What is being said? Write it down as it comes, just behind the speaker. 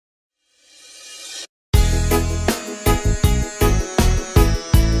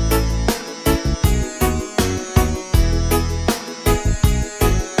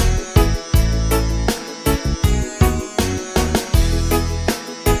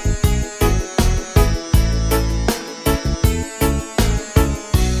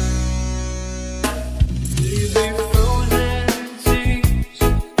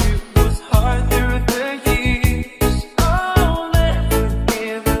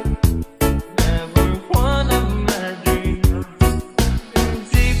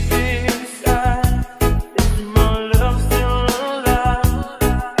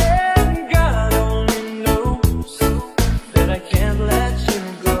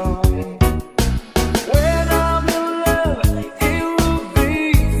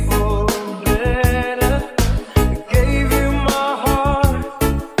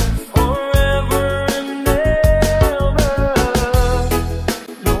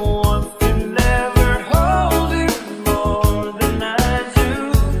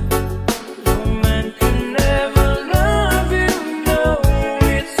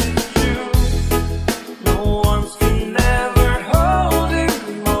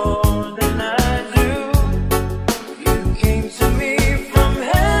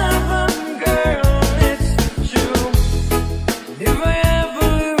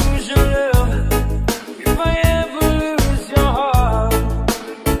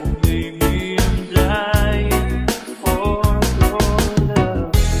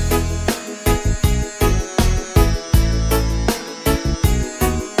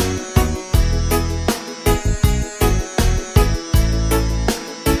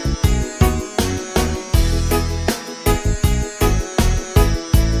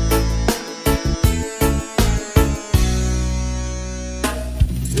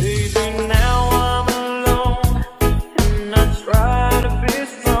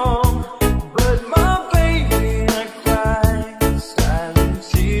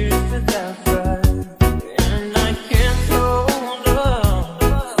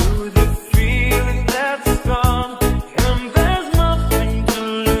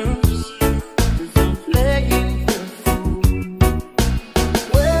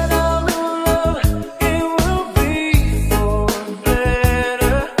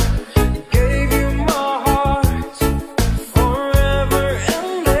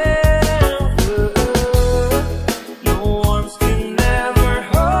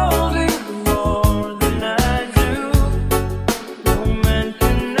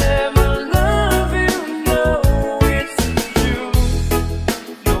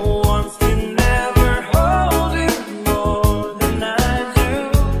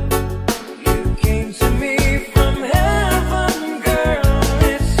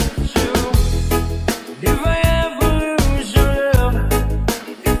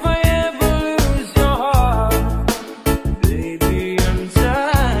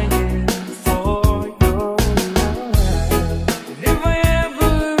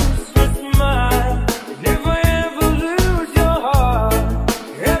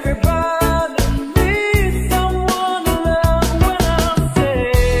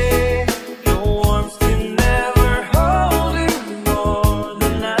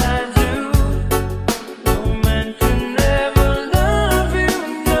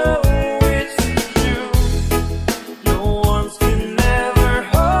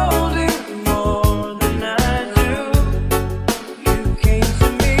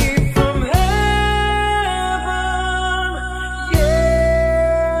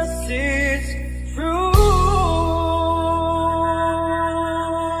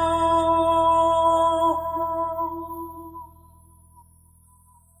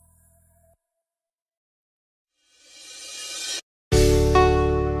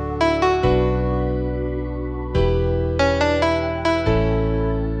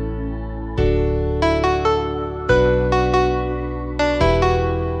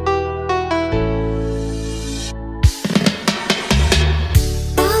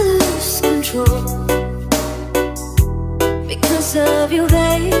control. Because of you,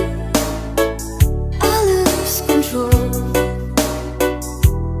 babe, I lose control.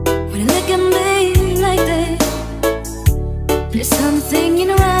 When you look at me like that, there's something in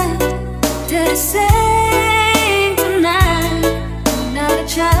your eye that is saying tonight, I'm not a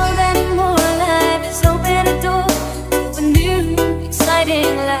child anymore. Life is open a door to a new,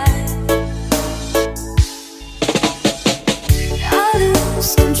 exciting life. I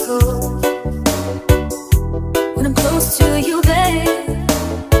lose control when I'm close to you, babe.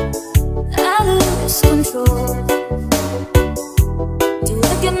 I lose control. You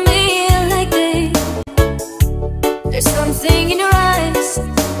look at me like that, there's something in your eyes.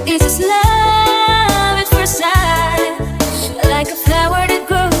 It's just love at first sight, like a flower that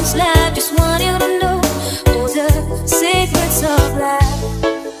grows live. Just want you to know all the secrets of life.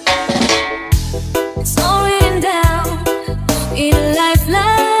 It's all written down in a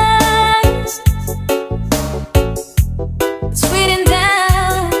lifelines. It's written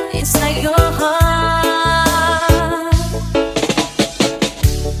down inside your heart.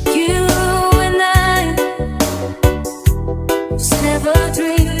 You and I just never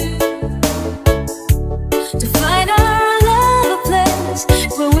dreamed to find our love a place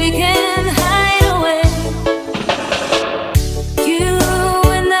where we can hide away. You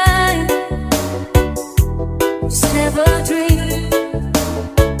and I just never dreamed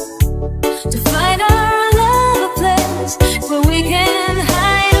to find our love a place where we can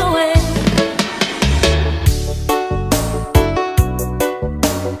hide away.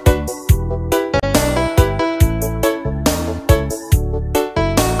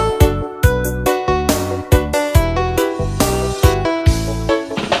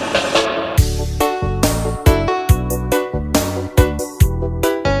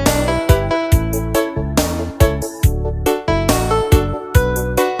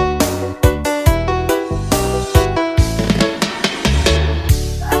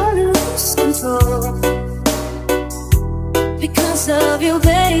 I lose control because of you,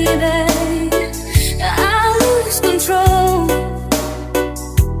 baby. I lose control.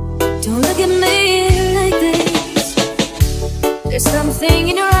 Don't look at me like this. There's something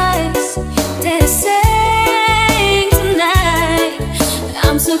in your eyes that is saying tonight,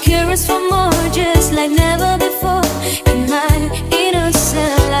 I'm so curious for more, just like never before in my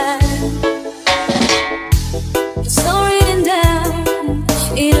innocent life. It's all written down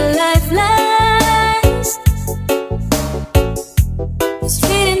in a lifelines. It's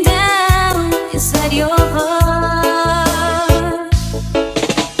written down inside your heart.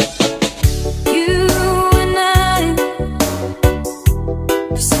 You and I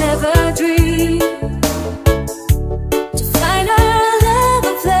just never dreamed to find our love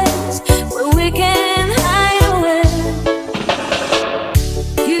a place where we can hide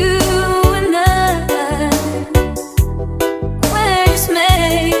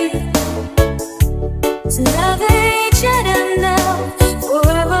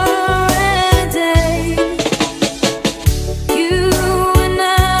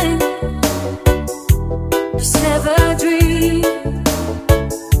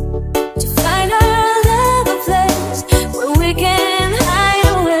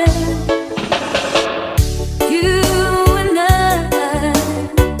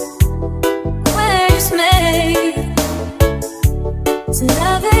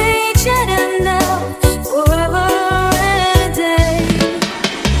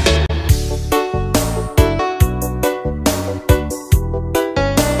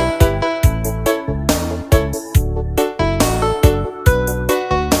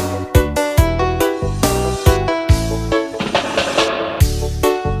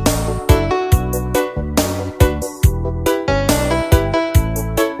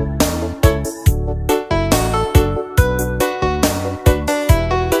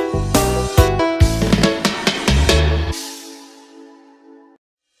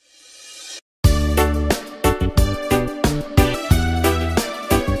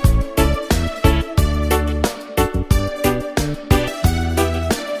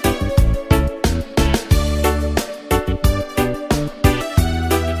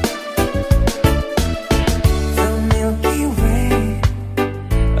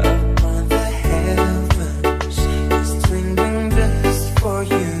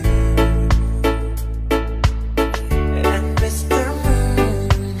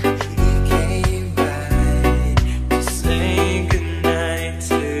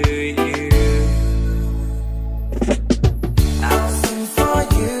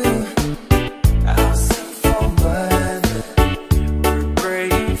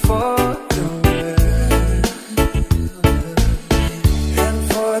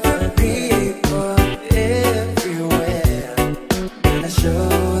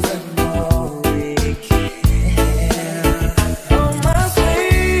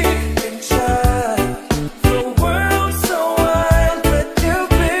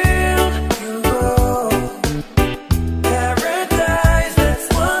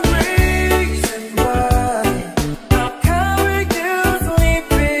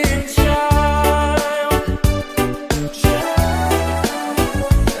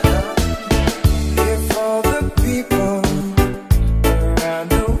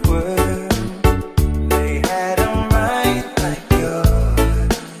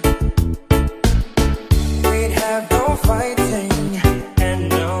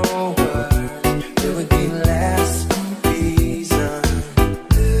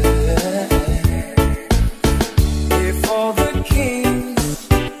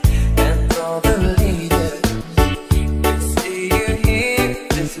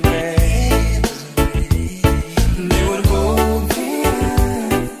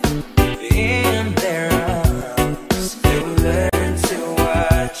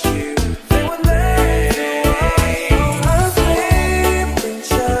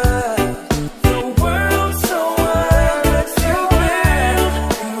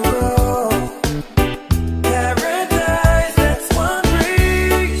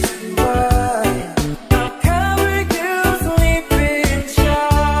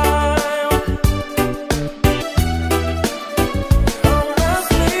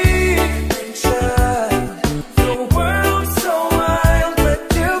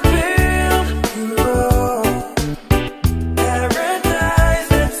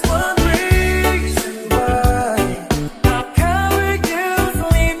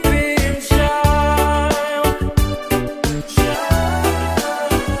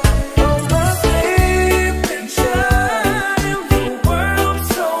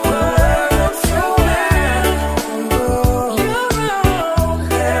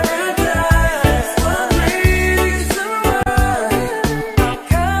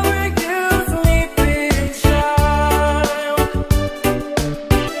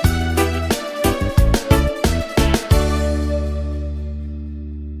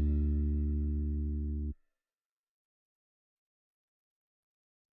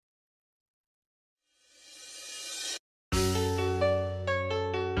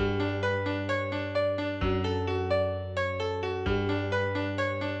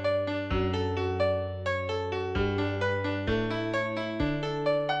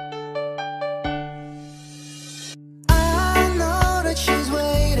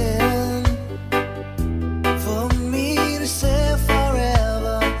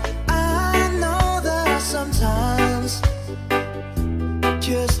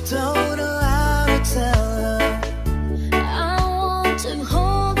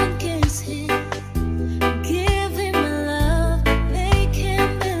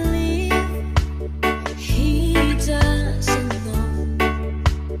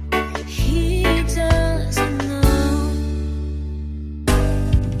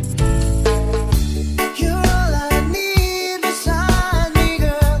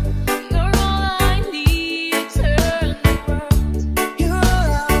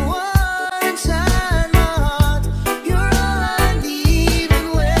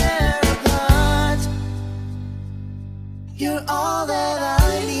You're all that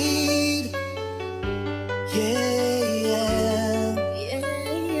I need. Yeah, yeah. Yeah,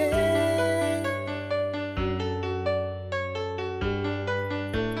 yeah.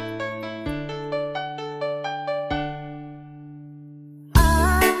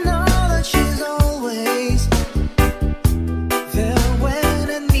 I know that she's always there when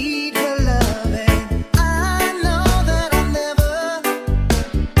I need her loving. I know that I never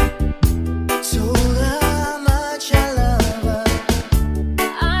told her how much I love her.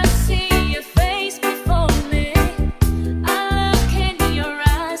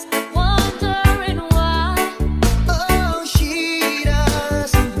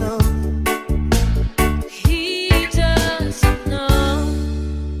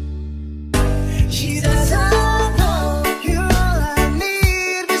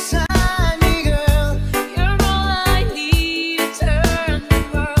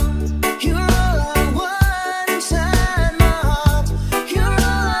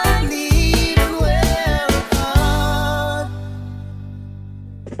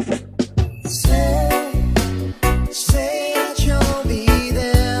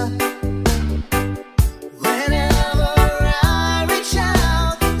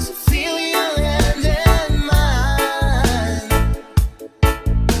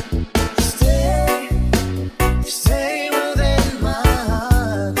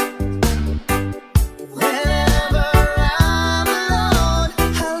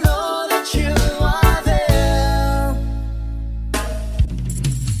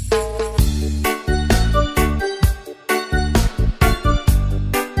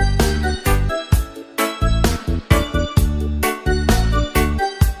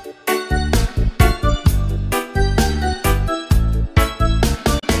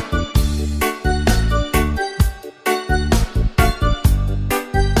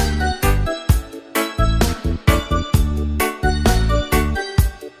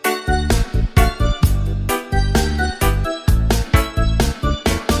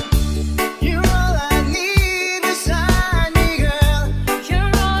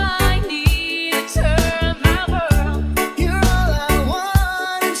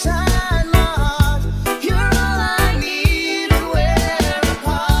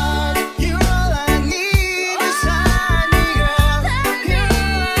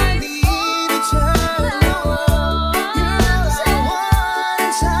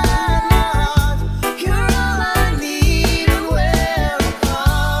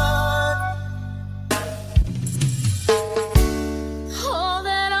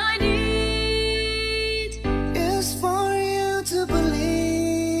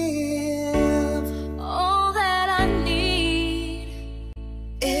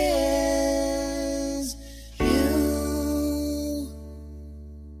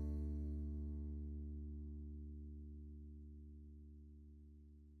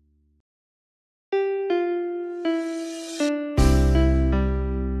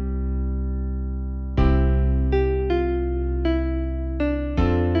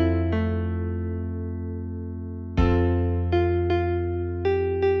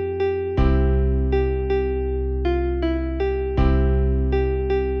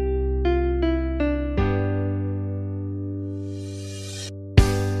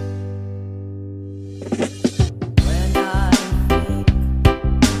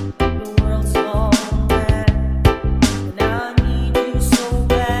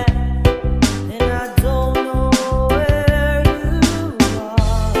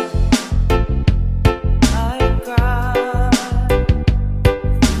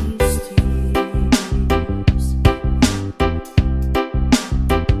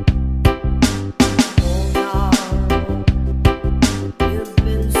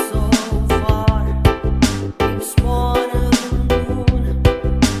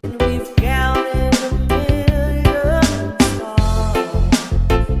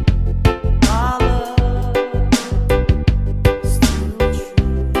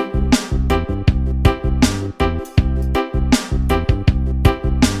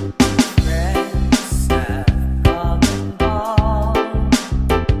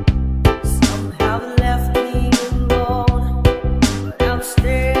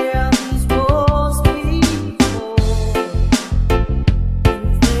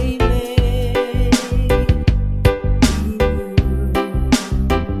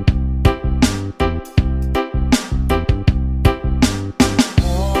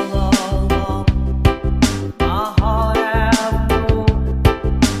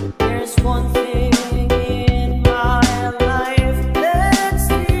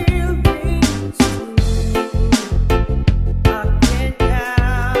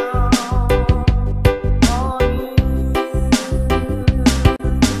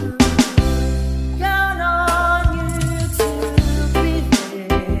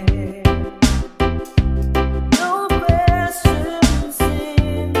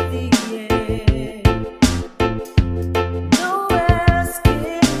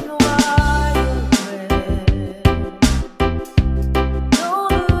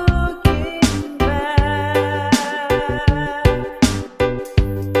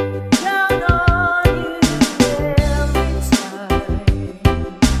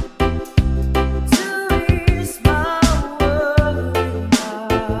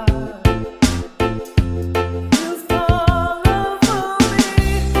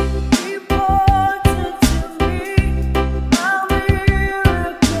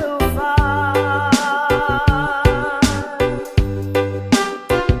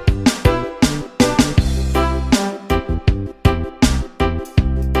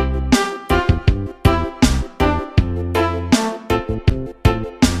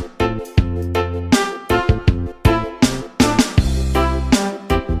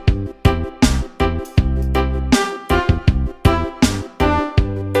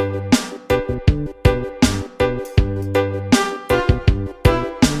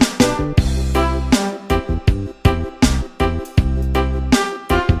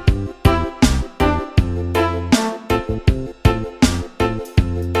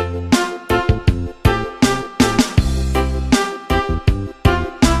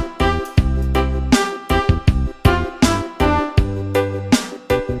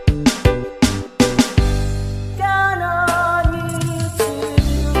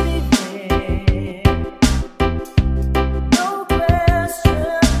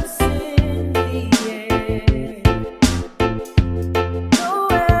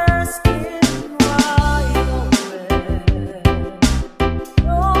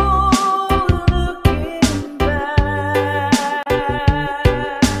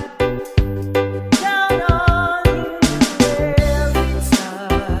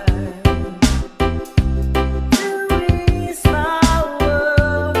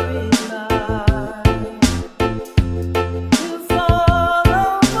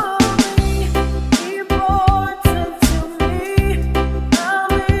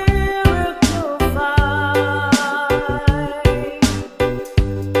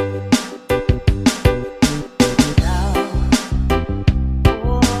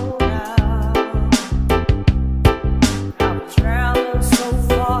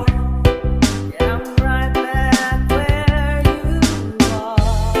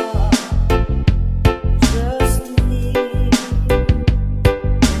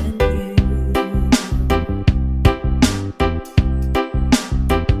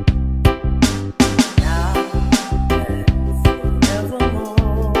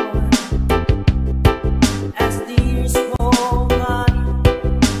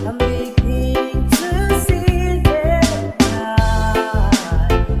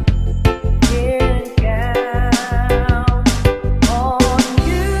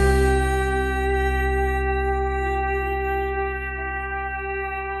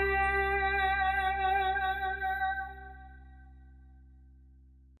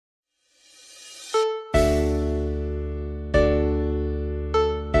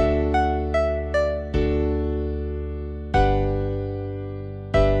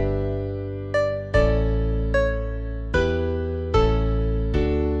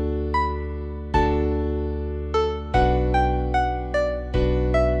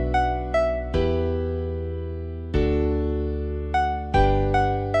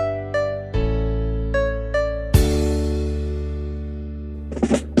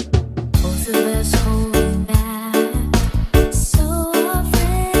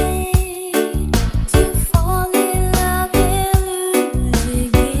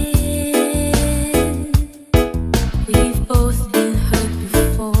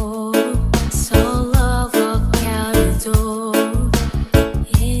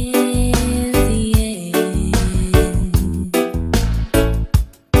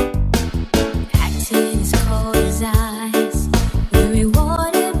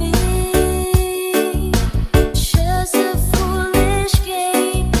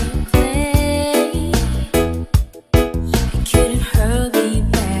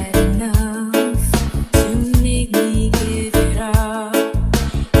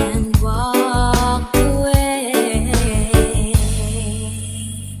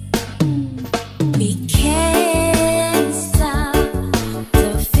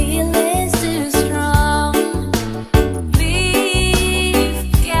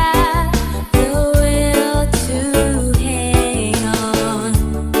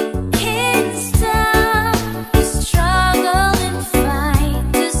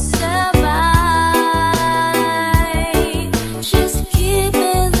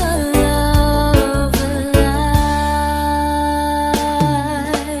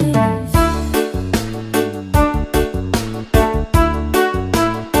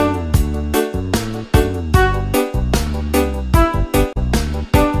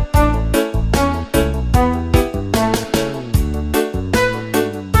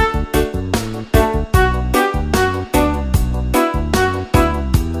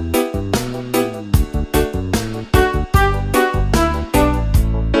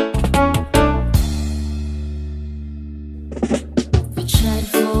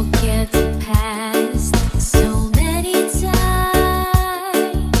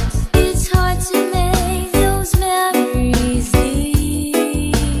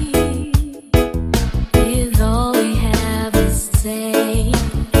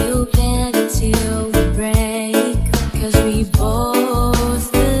 till we break, 'cause we both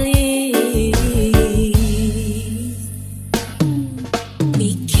believe we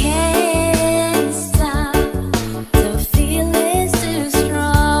can't stop. The feeling's too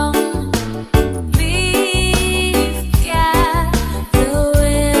strong. We've got the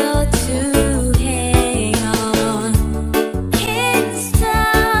will to hang on. Can't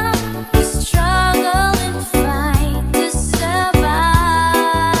stop the struggle and fight to survive.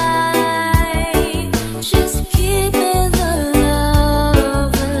 Just keeping the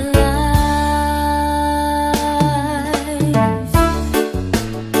love alive.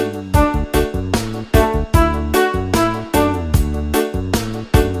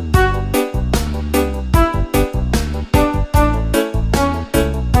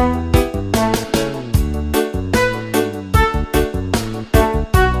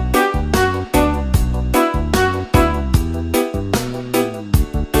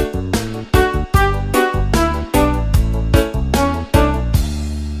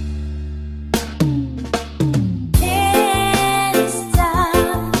 Can't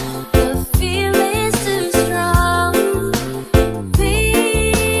stop, the feeling's too strong.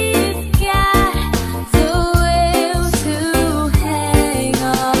 We've got the will to hang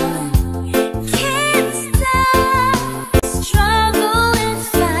on. Can't stop the struggle and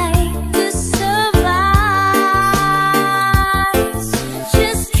fight to survive.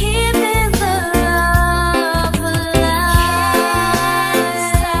 Just keeping the love alive.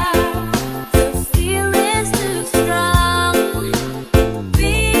 The feeling's too strong.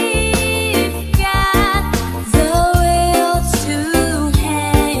 We've got the will to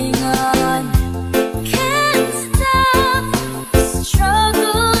hang on. Can't stop the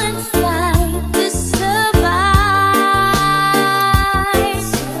struggle and fight to survive.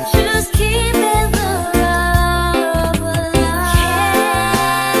 Just keeping the love alive.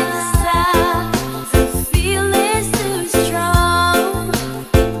 Can't stop, the feeling's too strong.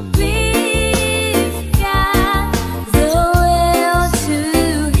 We've got the will to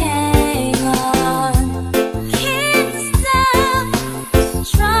hang on. Can't stop the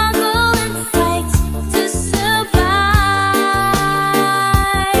struggle and fight to survive.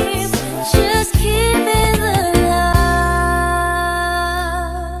 Just keeping the love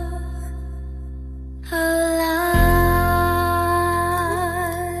alive.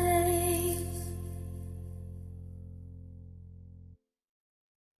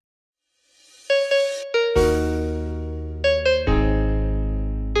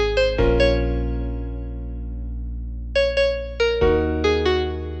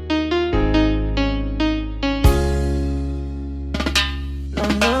 No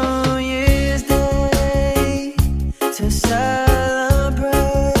New Year's Day to celebrate.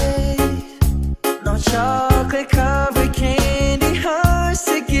 No chocolate covered candy hearts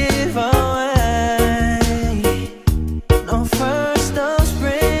to give away. No first of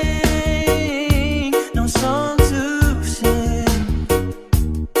spring, no song to sing.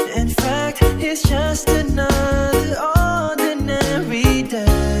 In fact, it's just another ordinary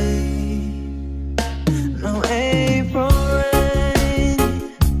day. No April rain,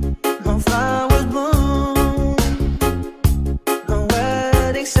 no flowers bloom, no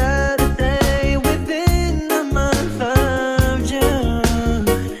wedding Saturday within the month of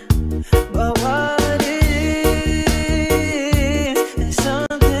June. But what it is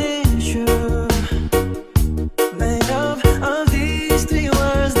something true, made up of these three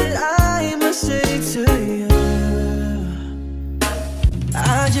words that I must say to you.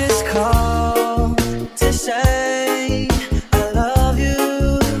 I just called to say I love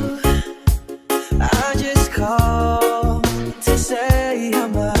you. I just called to say how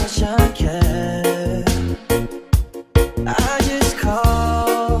much I care. I just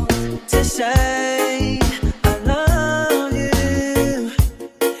called to say I love you,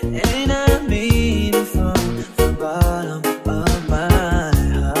 and I mean it from the bottom of my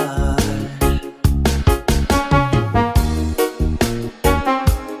heart.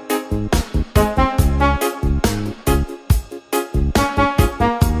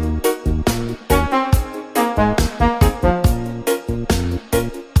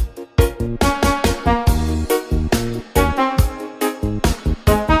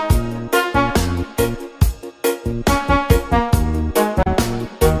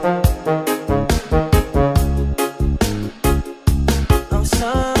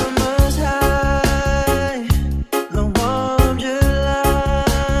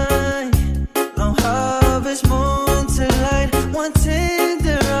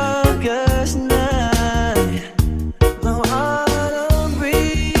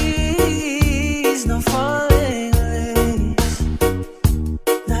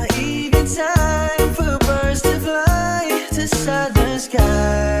 southern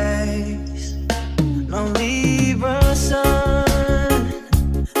skies. No Libra sun,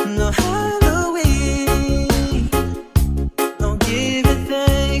 no Halloween, no giving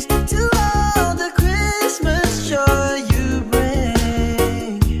thanks to all the Christmas joy you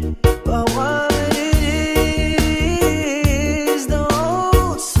bring. But what it is, the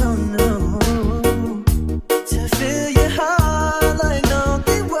old song knows, to fill your heart like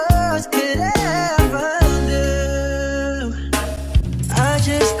only words could ever do. I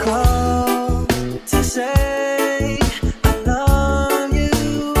just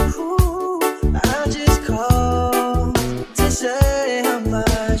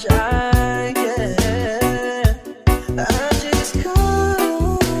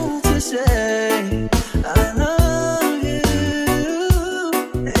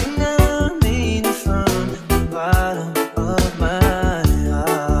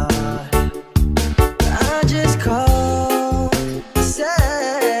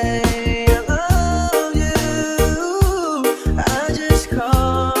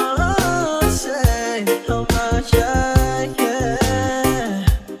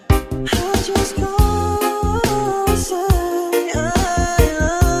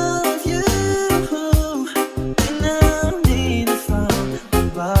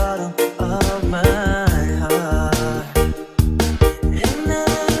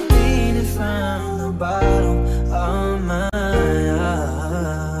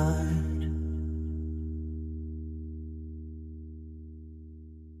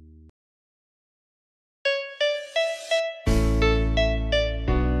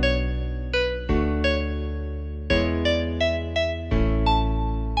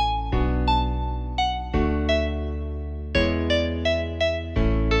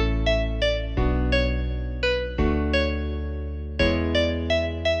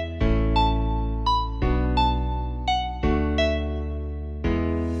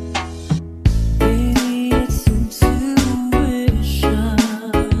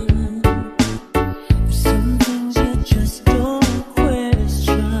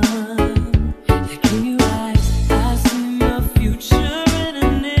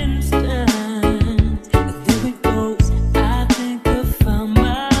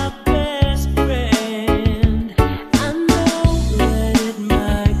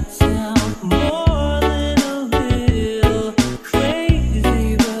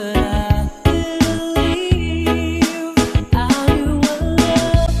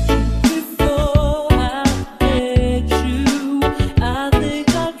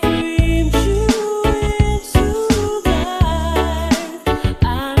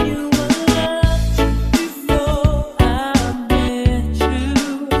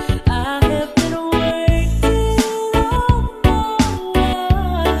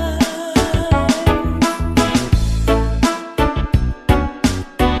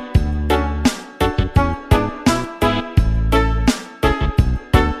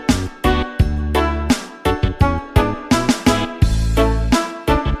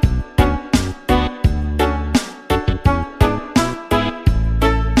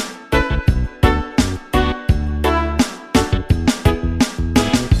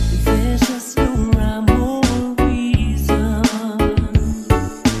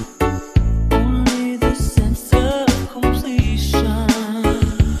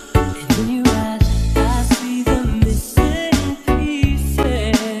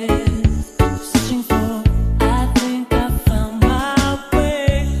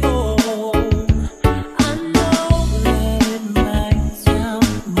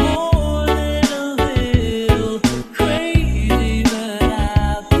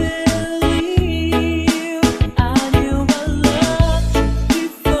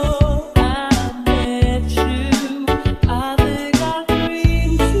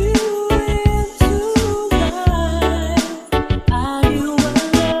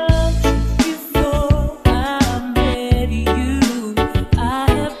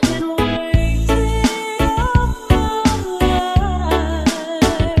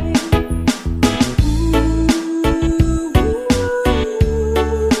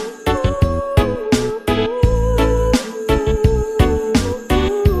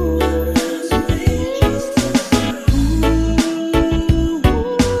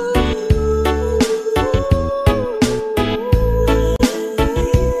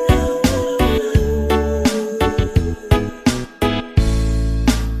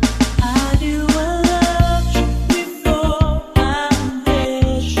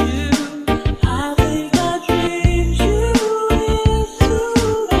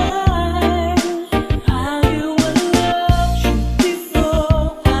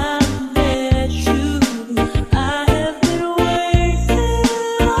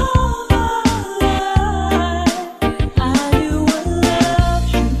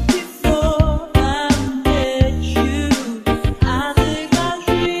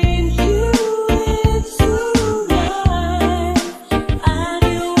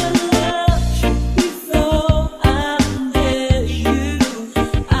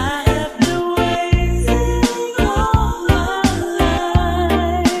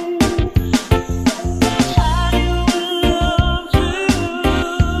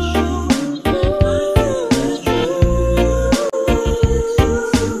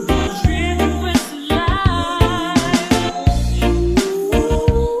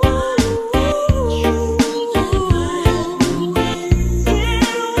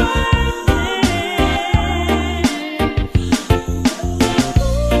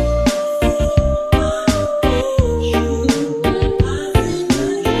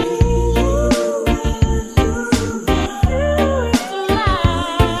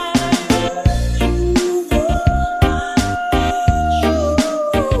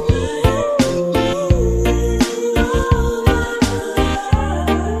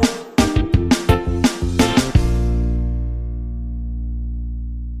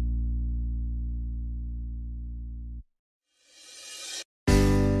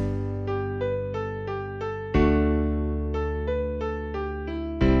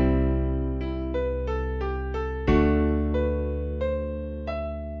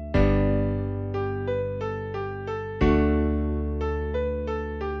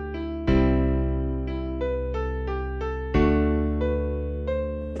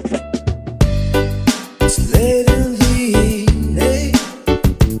late in the evening,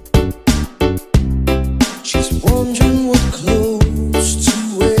 she's wondering what clothes to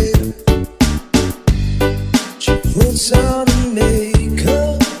wear. She puts on her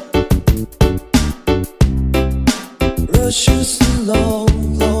makeup, brushes the long,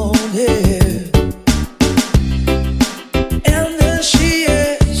 long hair, and then she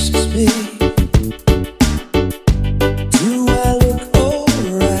asks me, do I look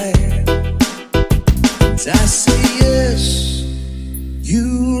alright? And I say yes, you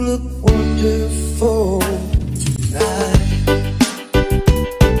look wonderful tonight.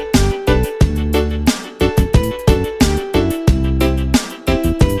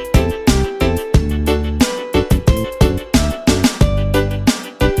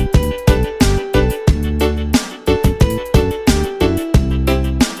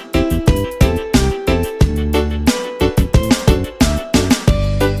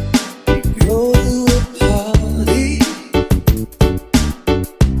 Go to a party,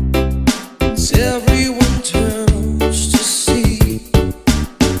 as everyone turns to see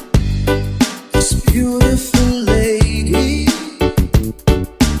this beautiful lady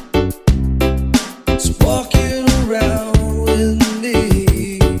is walking around with me.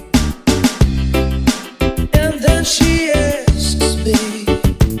 And then she asks me,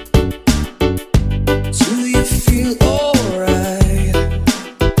 do you feel alright?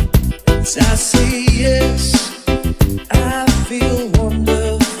 And I say yes, I feel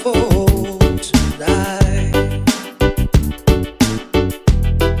wonderful tonight.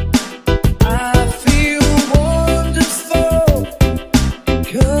 I feel wonderful,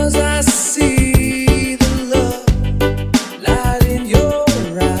 'cause I see the love light in your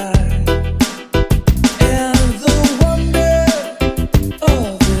eye. And the wonder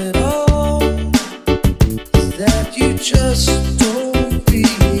of it all is that you just don't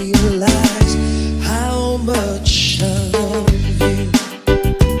realize how much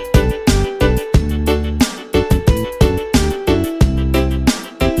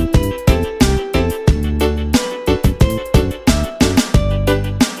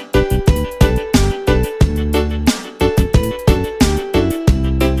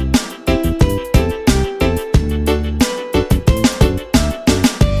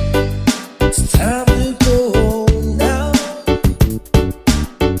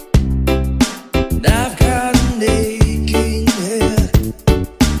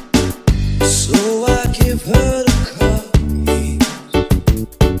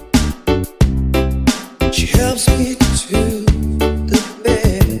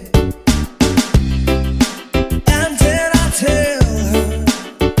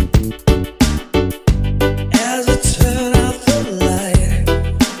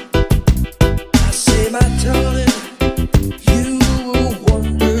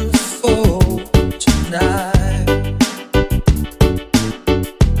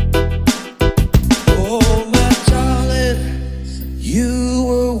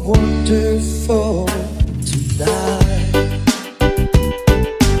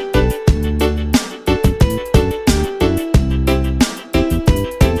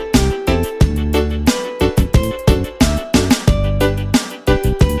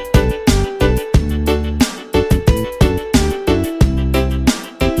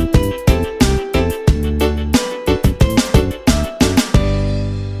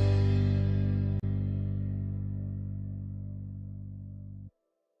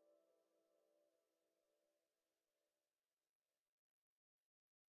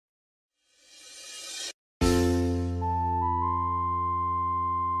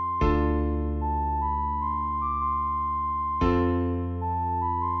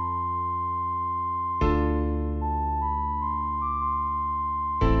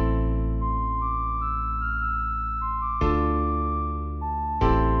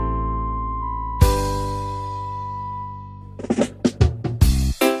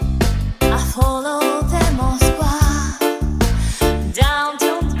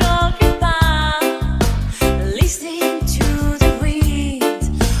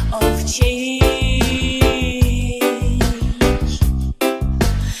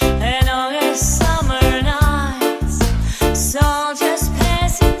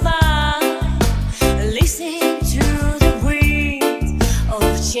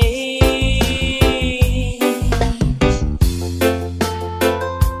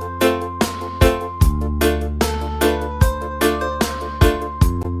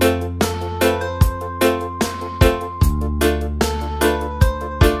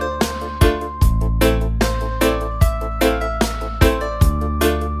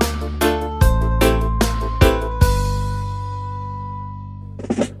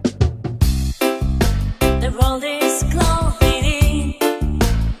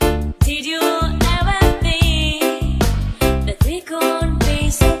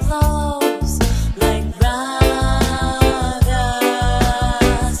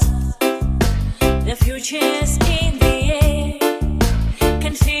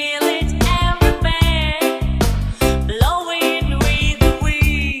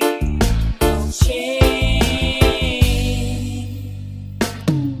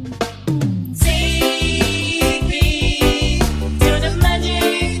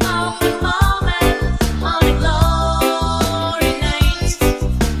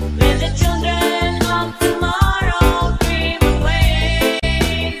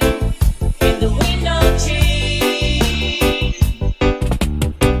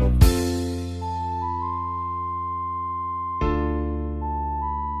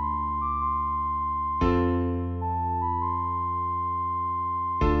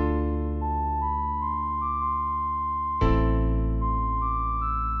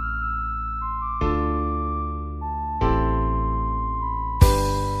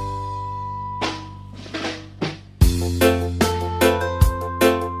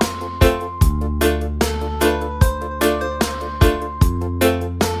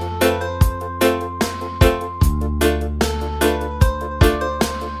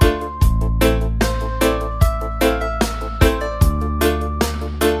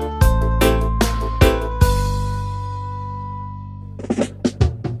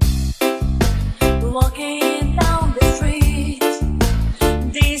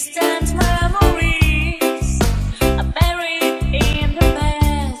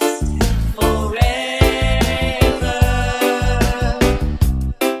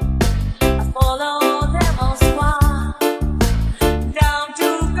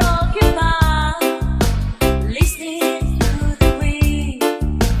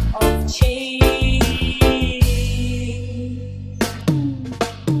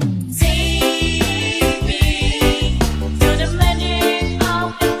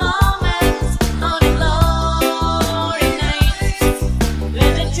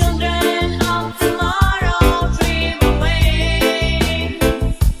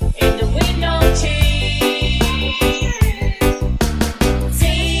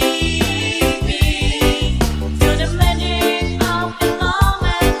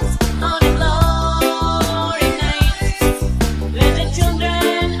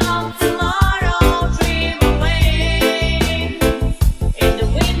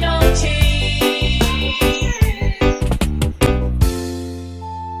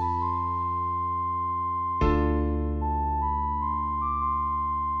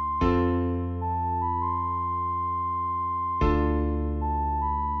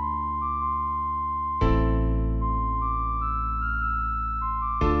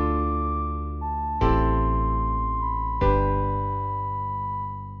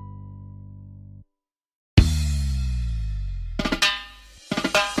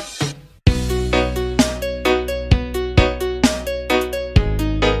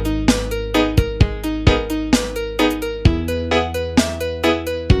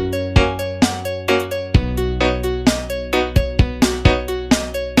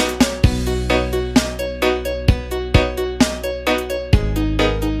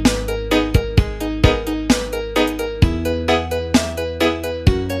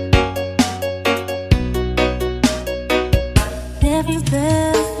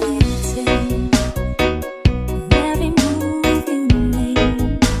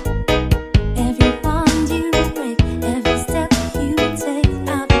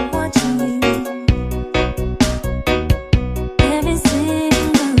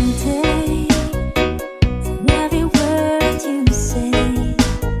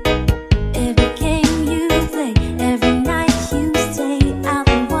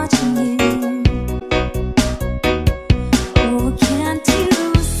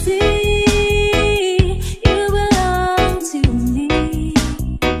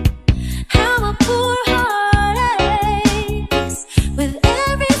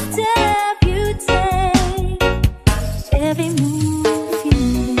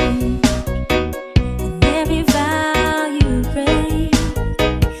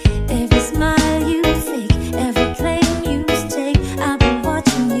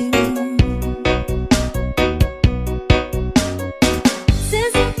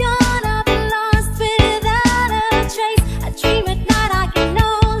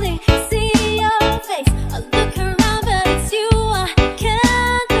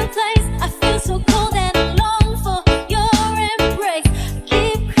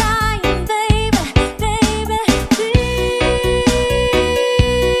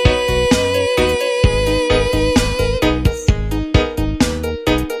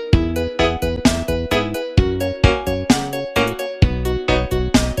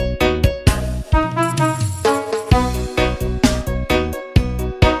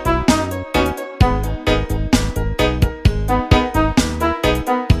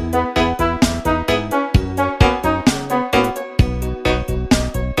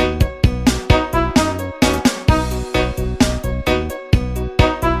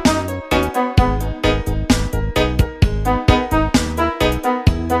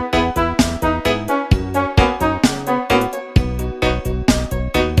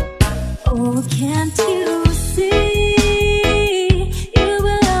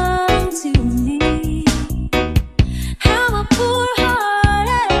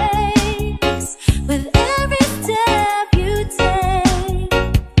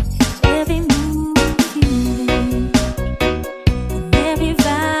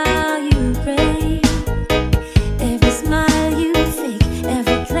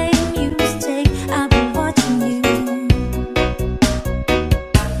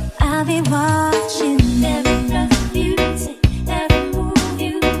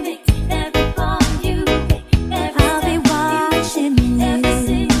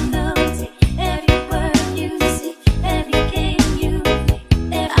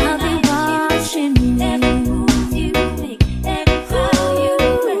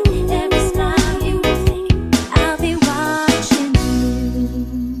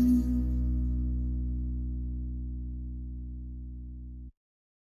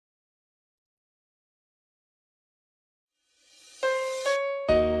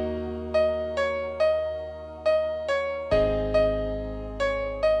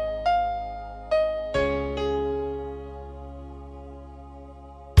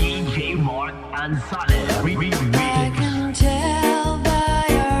and Solid Remix. I can tell by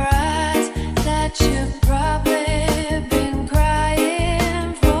your eyes that you've probably been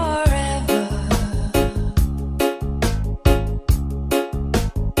crying forever.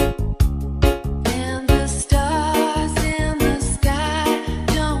 And the stars in the sky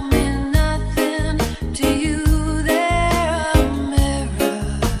don't mean nothing to you. They're a mirror.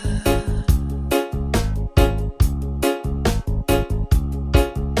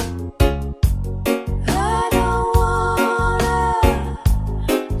 I don't wanna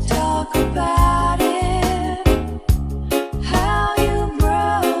talk about it, how you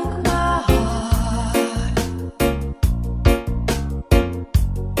broke my heart.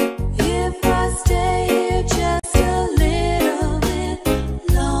 If I stay here just a little bit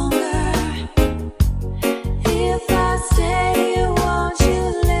longer, if I stay here, won't you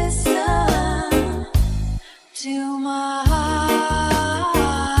listen to my heart?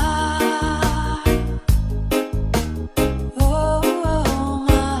 Oh,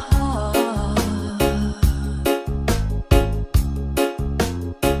 my heart.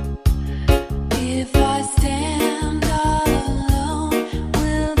 If I stand all alone,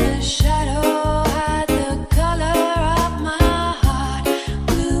 will the shadow hide the color of my heart?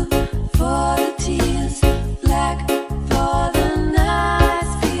 Blue for the tears, black for the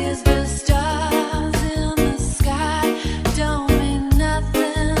night's fears. The stars in the sky don't mean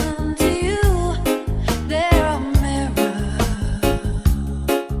nothing to you. They're a mirror.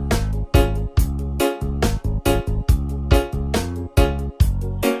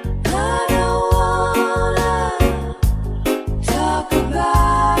 I don't wanna talk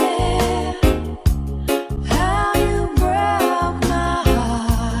about it, how you broke my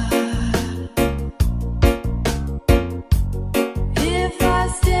heart. If I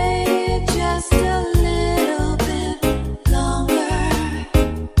stay here just a little bit longer,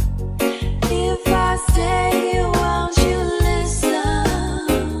 if I stay here, won't you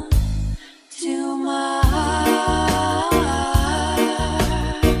listen to my heart?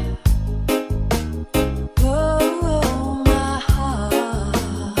 Oh, my heart.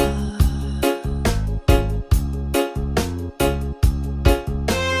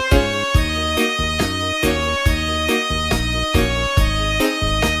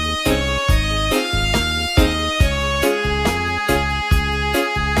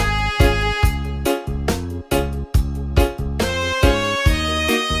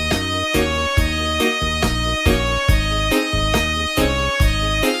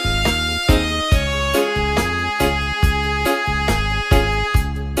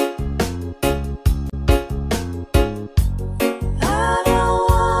 I don't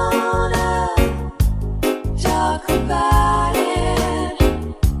wanna talk about it,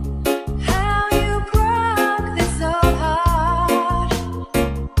 how you broke this old heart.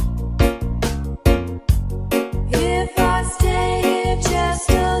 If I stay here just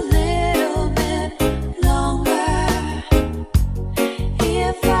a little bit longer,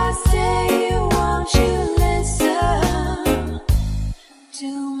 if I stay here, won't you listen to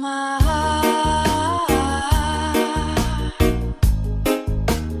my heart?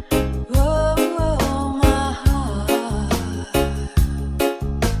 Oh, my heart.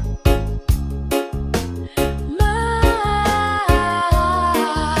 My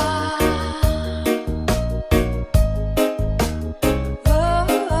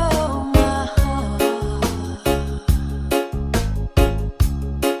oh, my heart.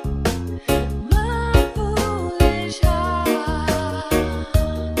 My foolish heart.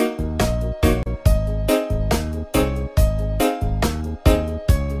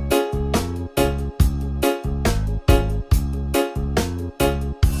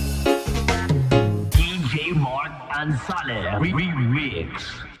 DJ Mark and Solid Remix.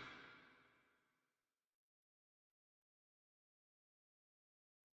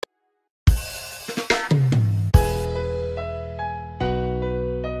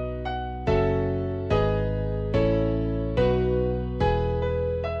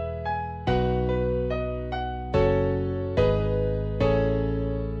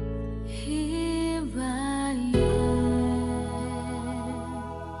 Here I am,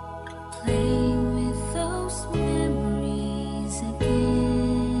 playing with those memories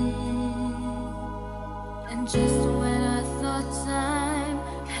again. And just when I thought time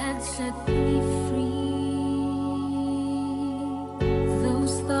had set me free,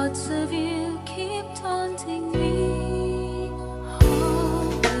 those thoughts of you keep taunting me,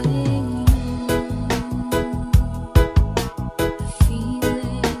 holding the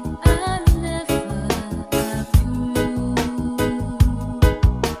feeling I never outgrew.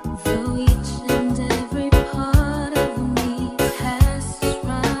 Though each and every part of me has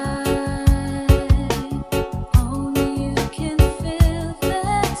tried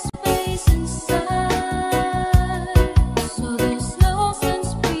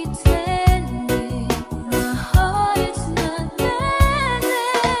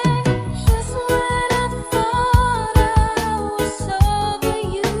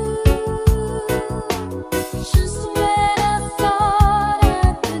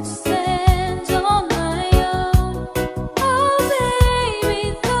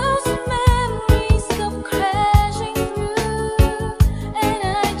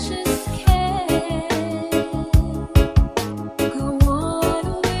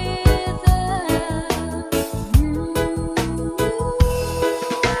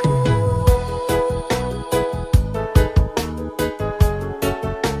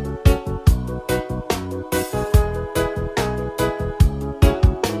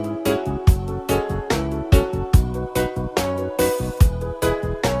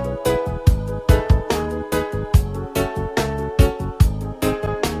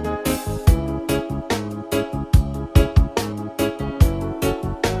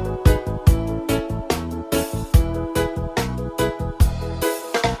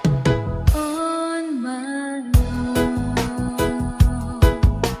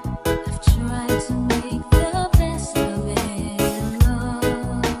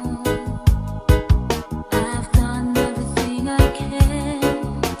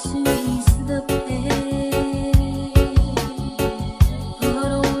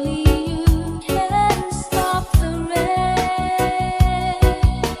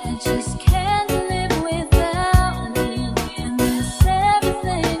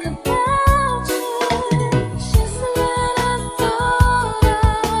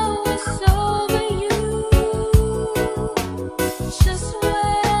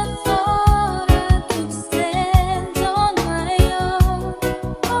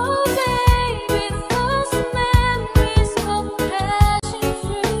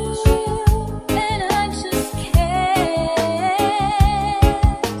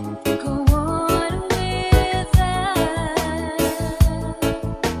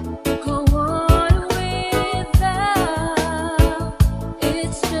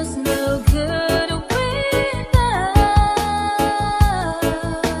just not